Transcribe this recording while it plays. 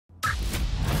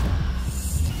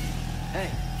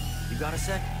got a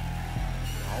sec?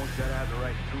 Always gotta have the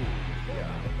right tools. Yeah.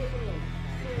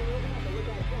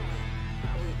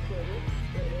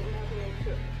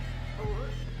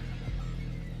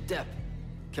 Dep,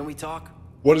 can we talk?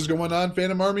 What is going on,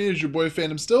 Phantom Army? Is your boy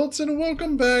Phantom Stilts, and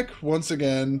welcome back once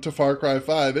again to Far Cry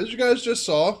 5. As you guys just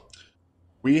saw,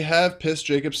 we have pissed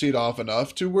Jacob Seed off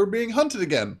enough to we're being hunted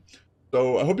again.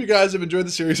 So I hope you guys have enjoyed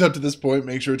the series up to this point.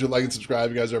 Make sure to like and subscribe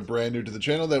if you guys are brand new to the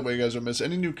channel. That way you guys don't miss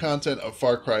any new content of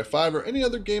Far Cry 5 or any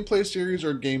other gameplay series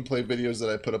or gameplay videos that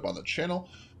I put up on the channel.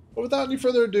 But without any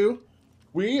further ado,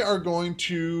 we are going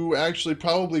to actually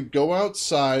probably go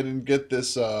outside and get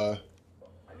this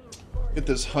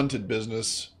hunted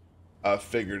business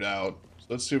figured out. So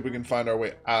let's see if we can find our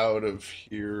way out of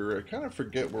here. I kind of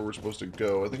forget where we're supposed to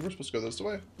go. I think we're supposed to go this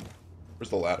way. Where's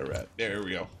the ladder at? There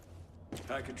we go.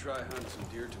 I could try hunt some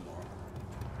deer tomorrow.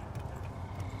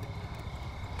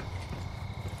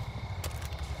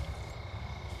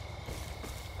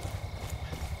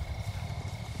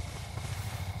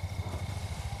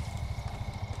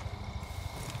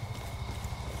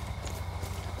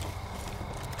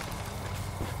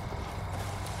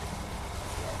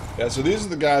 Yeah, so these are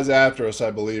the guys after us,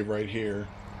 I believe, right here.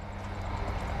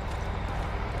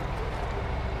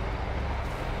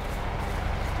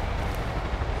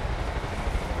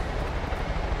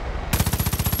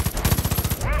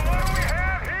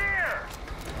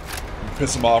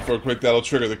 Piss them off real quick, that'll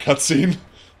trigger the cutscene.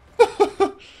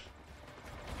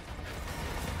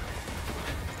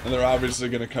 And they're obviously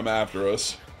going to come after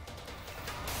us.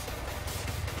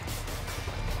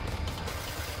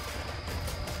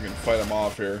 We can fight them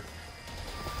off here.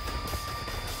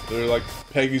 They're like,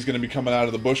 Peggy's going to be coming out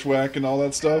of the bushwhack and all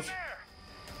that stuff.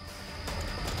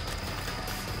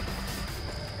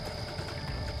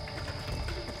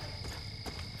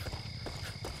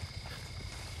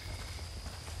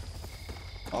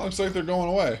 Oh, looks like they're going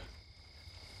away.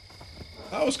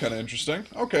 That was kind of interesting.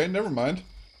 Okay, never mind.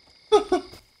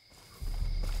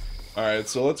 Alright,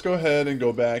 so let's go ahead and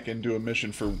go back and do a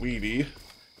mission for Weedy.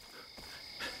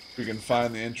 We can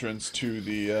find the entrance to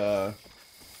the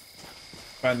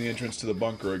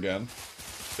bunker again.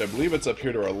 I believe it's up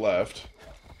here to our left.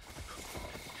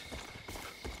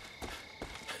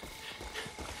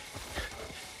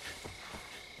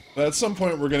 But at some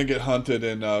point we're going to get hunted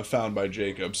and found by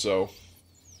Jacob, so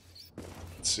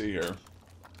let's see here.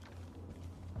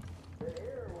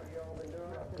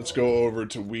 Let's go over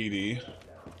to Weedy.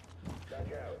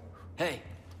 Hey,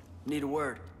 need a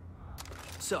word.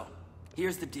 So,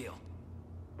 here's the deal.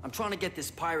 I'm trying to get this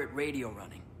pirate radio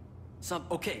running.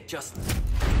 Okay, just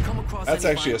come across. That's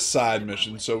actually a side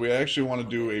mission, so we actually want to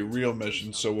do a real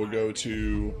mission, so we'll go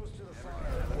to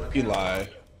Eli.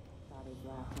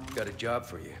 Got a job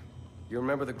for you. You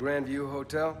remember the Grandview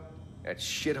Hotel? That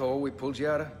shithole we pulled you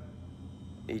out of?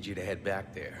 Need you to head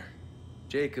back there.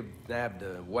 Jacob nabbed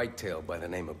a whitetail by the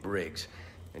name of Briggs,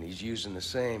 and he's using the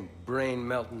same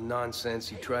brain-melting nonsense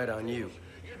he tried on you.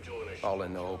 All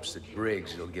in the hopes that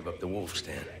Briggs will give up the wolf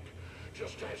stand.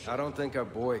 I don't think our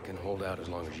boy can hold out as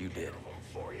long as you did.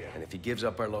 And if he gives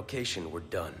up our location, we're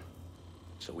done.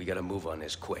 So we gotta move on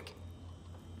this quick.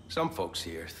 Some folks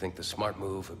here think the smart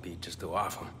move would be just to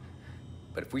off him.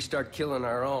 But if we start killing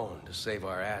our own to save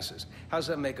our asses, how's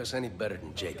that make us any better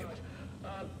than Jacob?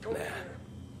 Nah,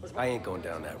 I ain't going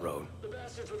down that road.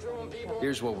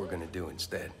 Here's what we're gonna do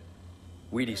instead.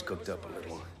 Wheaty's cooked up a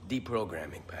little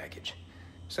deprogramming package.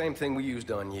 Same thing we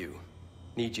used on you.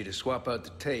 Need you to swap out the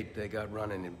tape they got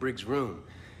running in Briggs' room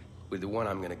with the one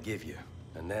I'm gonna give you.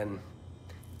 And then,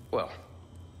 well,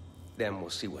 then we'll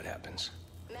see what happens.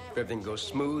 If everything goes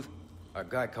smooth, our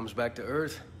guy comes back to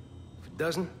Earth. If it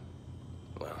doesn't,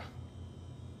 well,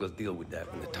 we'll deal with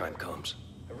that when the time comes.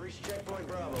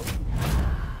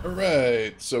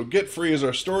 Alright, so get free is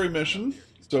our story mission.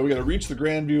 So we gotta reach the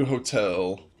Grandview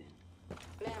Hotel.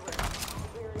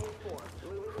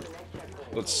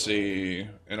 Let's see.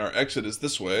 And our exit is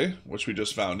this way, which we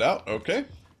just found out. Okay.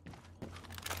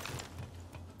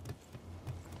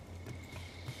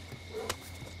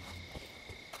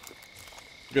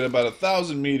 We got about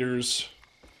 1,000 meters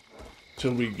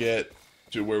till we get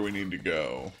to where we need to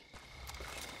go.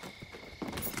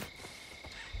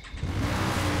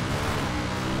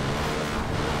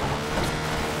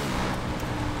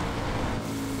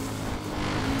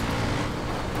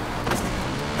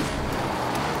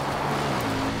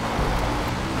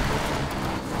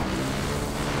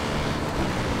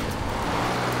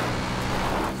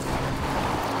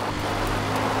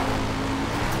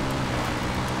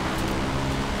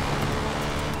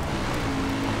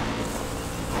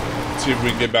 See if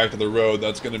we can get back to the road.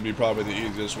 That's going to be probably the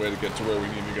easiest way to get to where we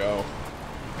need to go.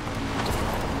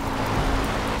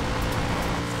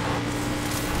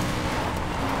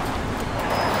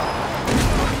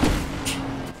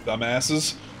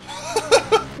 Dumbasses.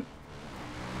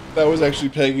 That was actually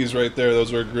Peggy's right there.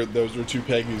 Those were two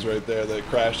Peggy's right there that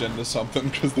crashed into something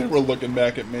because they were looking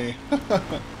back at me.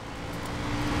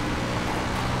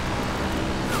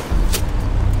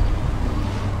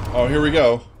 Oh, here we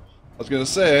go. I was gonna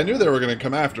say, I knew they were gonna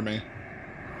come after me.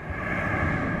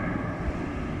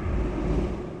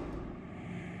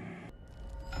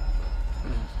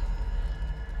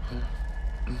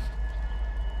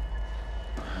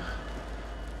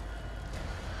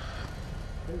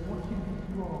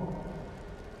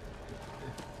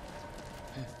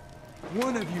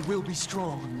 One of you will be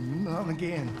strong. Not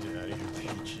again. Get out of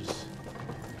here, Peaches.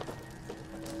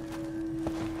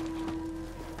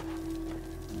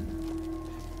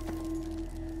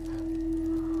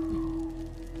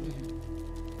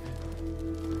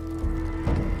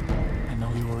 I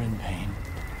know you are in pain.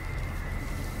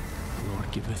 The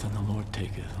Lord giveth and the Lord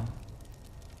taketh. Huh?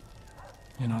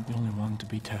 You're not the only one to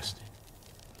be tested.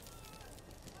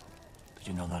 Did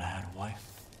you know that I had a wife?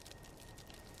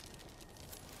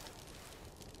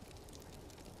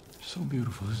 So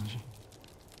beautiful, isn't she?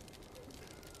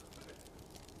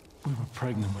 We were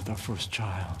pregnant with our first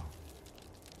child.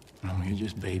 And we were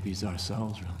just babies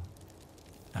ourselves, really.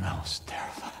 And I was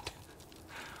terrified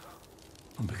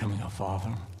of becoming a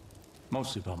father.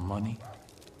 Mostly about money.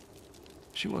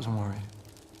 She wasn't worried.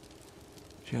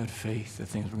 She had faith that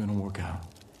things were going to work out.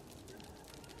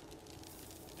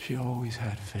 She always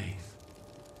had faith.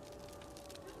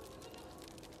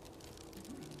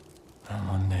 And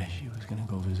one day she was gonna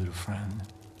go visit a friend.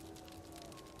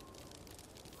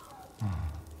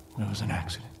 There was an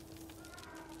accident.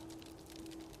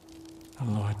 The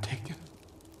Lord take it.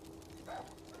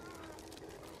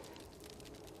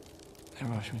 They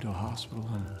rushed me to a hospital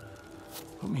and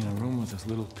put me in a room with this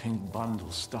little pink bundle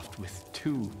stuffed with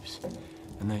tubes.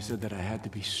 And they said that I had to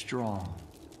be strong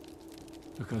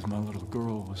because my little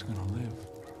girl was gonna live.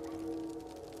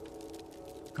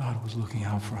 God was looking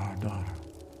out for our daughter.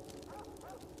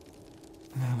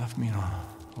 And they left me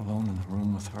alone in the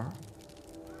room with her.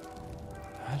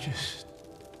 I just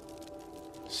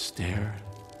stared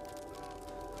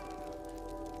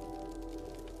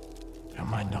at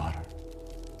my daughter.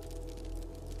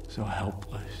 So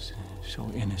helpless, so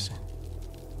innocent.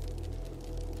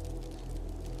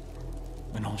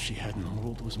 And all she had in the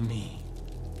world was me.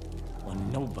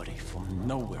 When nobody from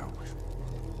nowhere was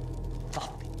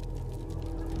thought.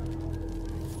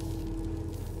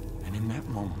 And in that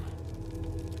moment,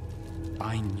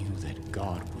 I knew that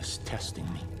God was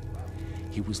testing me.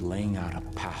 He was laying out a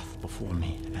path before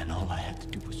me, and all I had to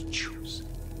do was choose.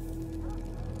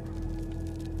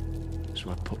 So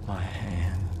I put my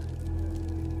hand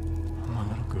on my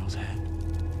little girl's head,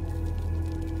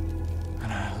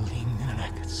 and I leaned in and I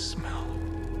could smell her.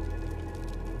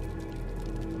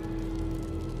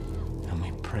 And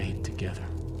we prayed together.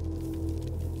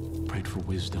 Prayed for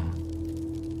wisdom.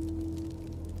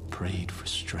 Prayed for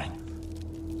strength.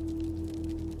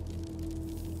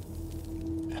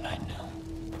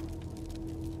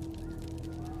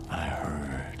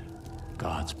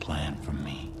 God's plan for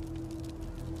me.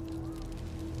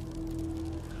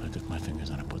 I took my fingers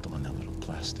and I put them on that little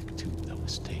plastic tube that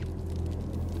was taped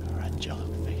to her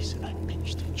angelic face, and I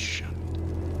pinched it shut.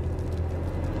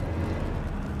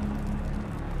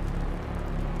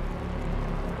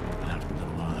 And after a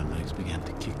little while, her legs began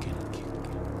to kick and kick.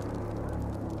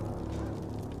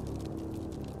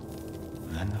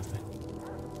 And then nothing.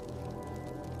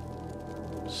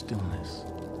 Stillness.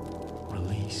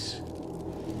 Release.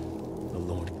 The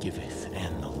Lord giveth,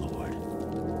 and the Lord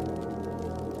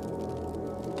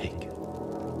taketh.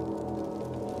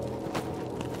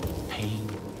 Pain,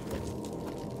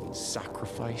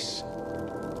 sacrifice,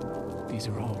 these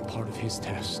are all part of His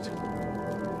test.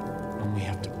 And we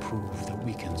have to prove that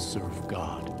we can serve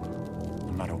God,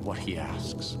 no matter what He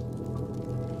asks.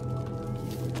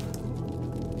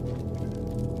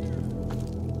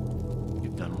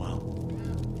 You've done well.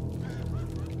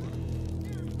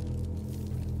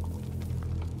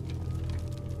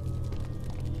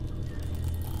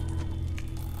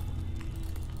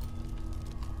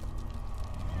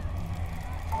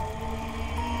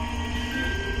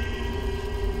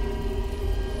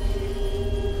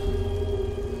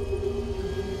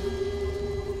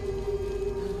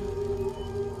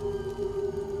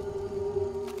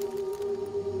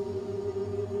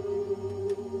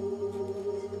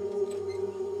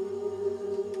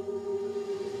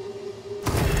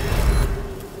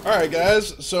 Alright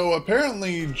guys, so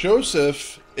apparently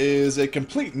Joseph is a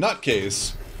complete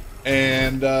nutcase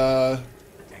and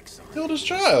killed his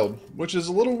child, which is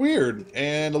a little weird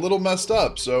and a little messed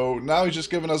up. So now he's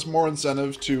just giving us more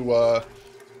incentive to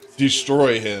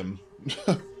destroy him.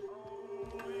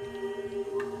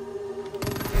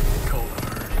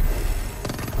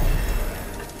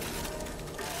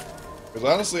 Because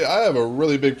honestly, I have a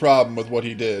really big problem with what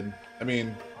he did. I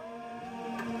mean,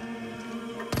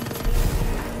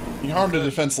 he harmed a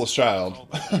defenseless child.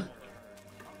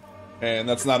 And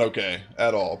that's not okay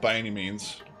at all, by any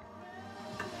means.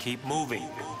 Keep moving.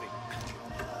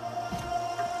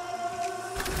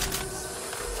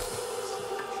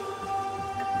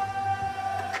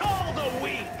 Call the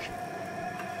weak.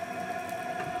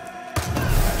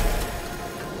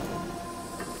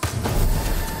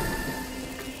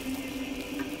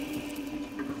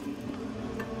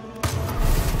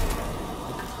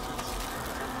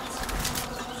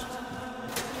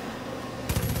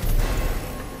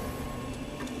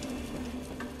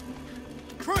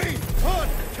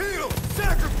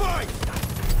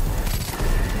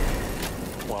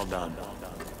 Well done.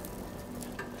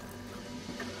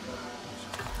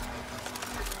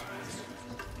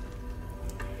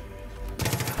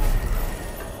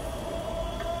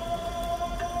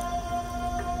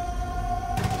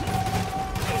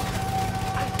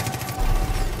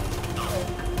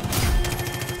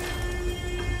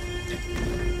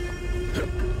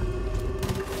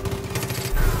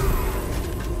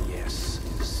 Yes,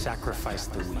 sacrifice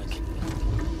the weak.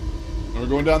 We're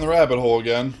going down the rabbit hole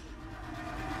again.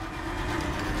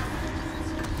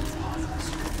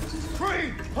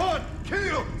 Train, hunt,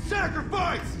 kill,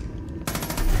 sacrifice!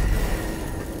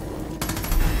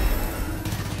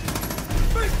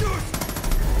 Victors!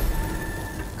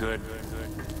 Good.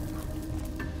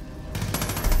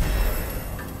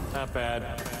 Not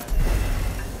bad.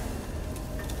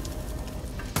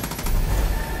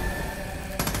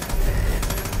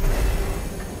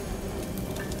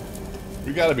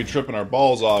 We gotta be tripping our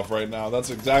balls off right now. That's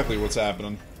exactly what's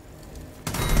happening.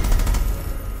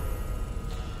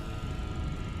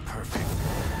 Perfect.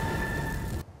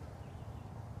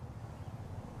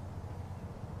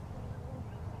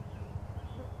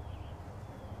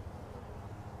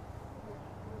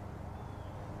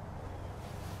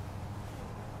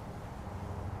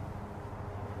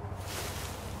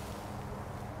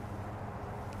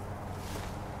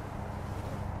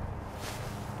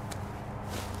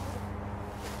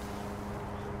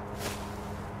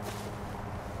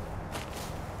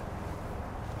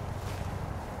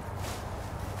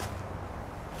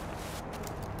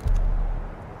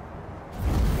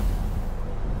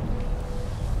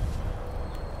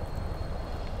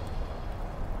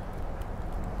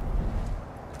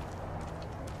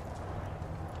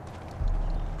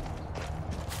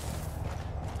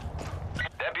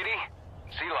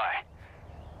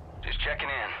 Checking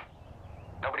in.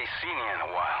 Nobody's seen you in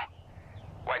a while.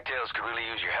 Whitetails could really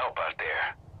use your help out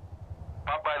there.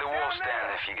 Pop by the wolf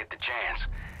stand if you get the chance.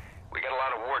 We got a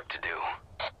lot of work to do.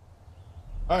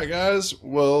 Alright guys,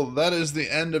 well that is the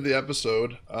end of the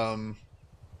episode.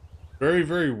 Very,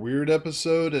 very weird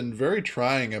episode and very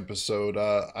trying episode.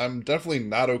 I'm definitely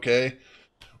not okay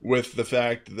with the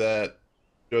fact that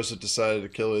Joseph decided to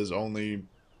kill his only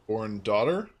born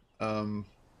daughter. That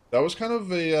was kind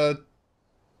of a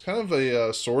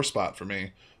sore spot for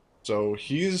me. So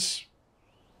he's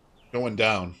going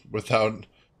down without,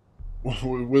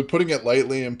 with putting it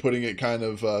lightly and putting it kind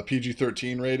of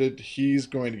PG-13 rated. He's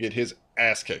going to get his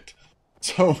ass kicked.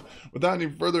 So without any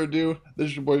further ado, this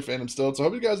is your boy Phantom Stilts. I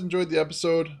hope you guys enjoyed the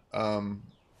episode.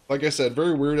 Like I said,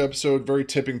 very weird episode, very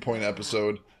tipping point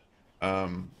episode.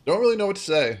 Don't really know what to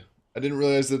say. I didn't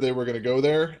realize that they were going to go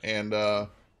there. And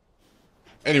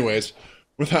anyways,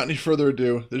 without any further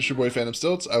ado, this is your boy Phantom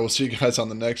Stilts. I will see you guys on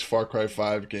the next Far Cry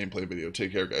 5 gameplay video.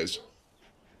 Take care, guys.